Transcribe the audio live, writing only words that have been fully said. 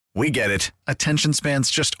We get it. Attention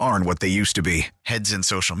spans just aren't what they used to be. Heads in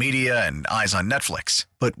social media and eyes on Netflix.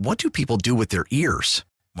 But what do people do with their ears?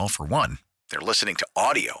 Well, for one, they're listening to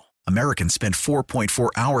audio. Americans spend 4.4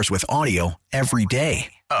 hours with audio every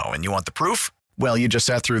day. Oh, and you want the proof? Well, you just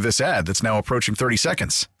sat through this ad that's now approaching 30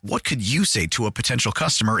 seconds. What could you say to a potential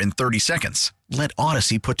customer in 30 seconds? Let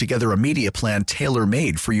Odyssey put together a media plan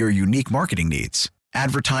tailor-made for your unique marketing needs.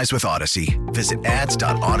 Advertise with Odyssey. Visit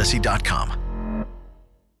ads.odyssey.com.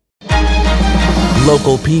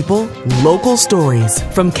 Local people, local stories.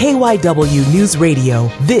 From KYW News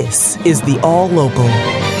Radio, this is the All Local.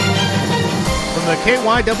 From the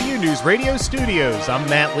KYW News Radio studios, I'm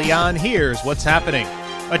Matt Leon. Here's what's happening.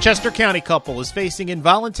 A Chester County couple is facing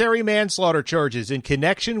involuntary manslaughter charges in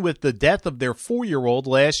connection with the death of their 4-year-old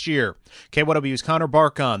last year. KYW's Connor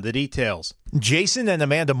Barkon, the details. Jason and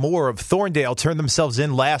Amanda Moore of Thorndale turned themselves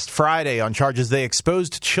in last Friday on charges they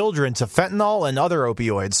exposed children to fentanyl and other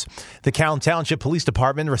opioids. The Calhoun Township Police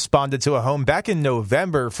Department responded to a home back in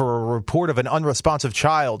November for a report of an unresponsive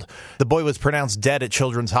child. The boy was pronounced dead at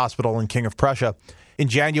Children's Hospital in King of Prussia. In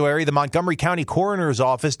January, the Montgomery County Coroner's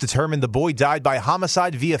Office determined the boy died by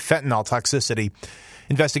homicide via fentanyl toxicity.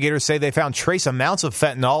 Investigators say they found trace amounts of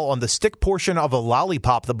fentanyl on the stick portion of a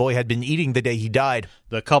lollipop the boy had been eating the day he died.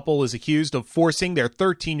 The couple is accused of forcing their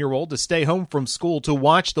 13-year-old to stay home from school to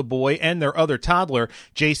watch the boy and their other toddler.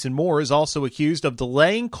 Jason Moore is also accused of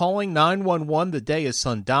delaying calling 911 the day his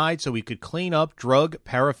son died so he could clean up drug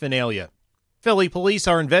paraphernalia. Philly police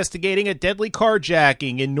are investigating a deadly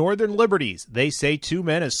carjacking in Northern Liberties. They say 2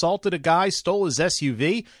 men assaulted a guy, stole his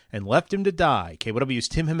SUV, and left him to die. KYW's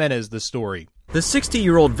Tim Jimenez, the story. The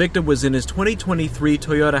 60-year-old victim was in his 2023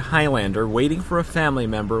 Toyota Highlander waiting for a family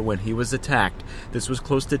member when he was attacked. This was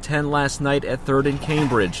close to 10 last night at 3rd and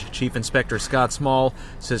Cambridge. Chief Inspector Scott Small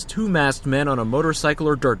says 2 masked men on a motorcycle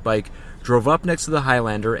or dirt bike drove up next to the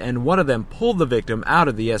Highlander, and one of them pulled the victim out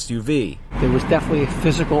of the SUV. There was definitely a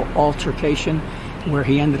physical altercation where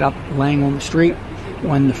he ended up laying on the street.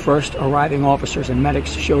 When the first arriving officers and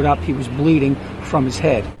medics showed up, he was bleeding from his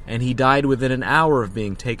head. And he died within an hour of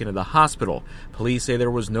being taken to the hospital. Police say there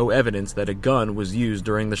was no evidence that a gun was used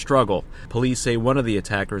during the struggle. Police say one of the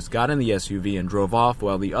attackers got in the SUV and drove off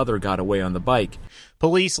while the other got away on the bike.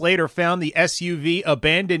 Police later found the SUV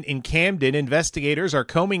abandoned in Camden. Investigators are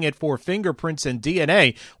combing it for fingerprints and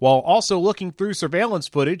DNA, while also looking through surveillance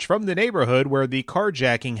footage from the neighborhood where the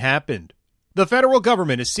carjacking happened. The federal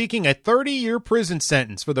government is seeking a 30-year prison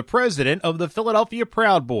sentence for the president of the Philadelphia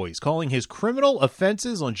Proud Boys, calling his criminal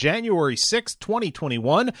offenses on January 6,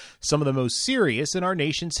 2021, some of the most serious in our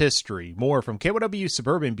nation's history. More from KYW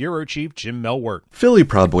Suburban Bureau Chief Jim Melwert. Philly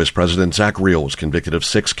Proud Boys president Zach Reel was convicted of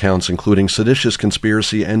 6 counts, including seditious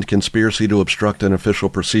conspiracy and conspiracy to obstruct an official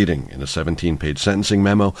proceeding. In a 17-page sentencing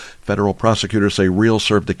memo, federal prosecutors say Reel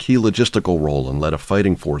served a key logistical role and led a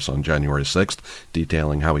fighting force on January 6th,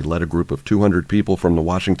 detailing how he led a group of 200 people from the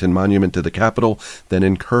Washington Monument to the Capitol, then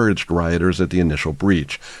encouraged rioters at the initial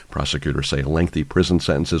breach. Prosecutors say a lengthy prison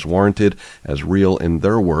sentence is warranted, as Reel, in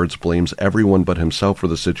their words, blames everyone but himself for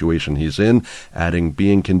the situation he's in, adding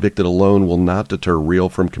being convicted alone will not deter Reel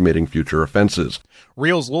from committing future offenses.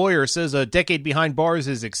 Reel's lawyer says a decade behind bars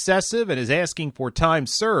is excessive and is asking for time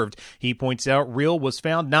served. He points out Reel was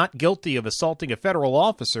found not guilty of assaulting a federal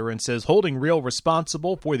officer and says holding Reel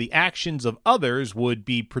responsible for the actions of others would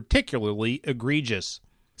be particularly egregious.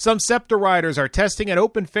 Some SEPTA riders are testing an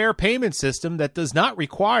open fare payment system that does not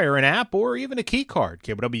require an app or even a key card.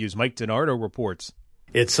 KYW's Mike DiNardo reports.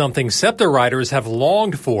 It's something SEPTA riders have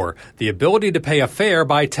longed for, the ability to pay a fare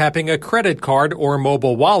by tapping a credit card or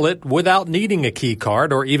mobile wallet without needing a key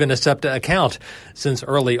card or even a SEPTA account. Since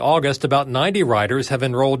early August, about 90 riders have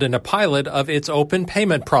enrolled in a pilot of its open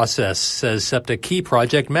payment process, says SEPTA Key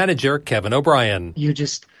Project Manager Kevin O'Brien. You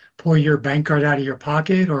just pull your bank card out of your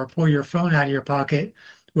pocket or pull your phone out of your pocket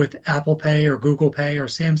with Apple Pay or Google Pay or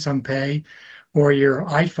Samsung Pay or your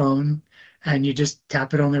iPhone, and you just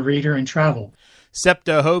tap it on the reader and travel.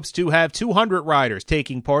 SEPTA hopes to have 200 riders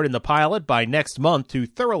taking part in the pilot by next month to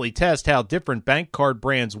thoroughly test how different bank card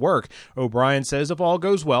brands work. O'Brien says if all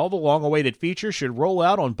goes well, the long-awaited feature should roll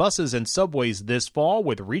out on buses and subways this fall,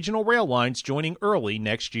 with regional rail lines joining early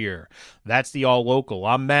next year. That's the All Local.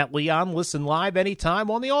 I'm Matt Leon. Listen live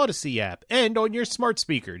anytime on the Odyssey app and on your smart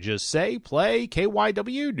speaker. Just say, play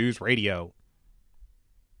KYW News Radio.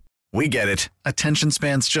 We get it. Attention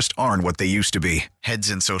spans just aren't what they used to be. Heads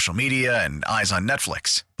in social media and eyes on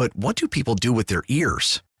Netflix. But what do people do with their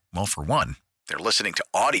ears? Well, for one, they're listening to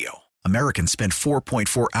audio. Americans spend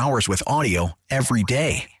 4.4 hours with audio every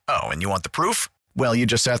day. Oh, and you want the proof? Well, you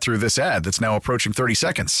just sat through this ad that's now approaching 30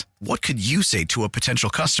 seconds. What could you say to a potential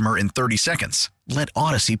customer in 30 seconds? Let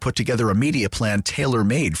Odyssey put together a media plan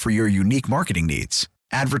tailor-made for your unique marketing needs.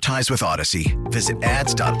 Advertise with Odyssey. Visit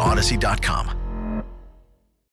ads.odyssey.com.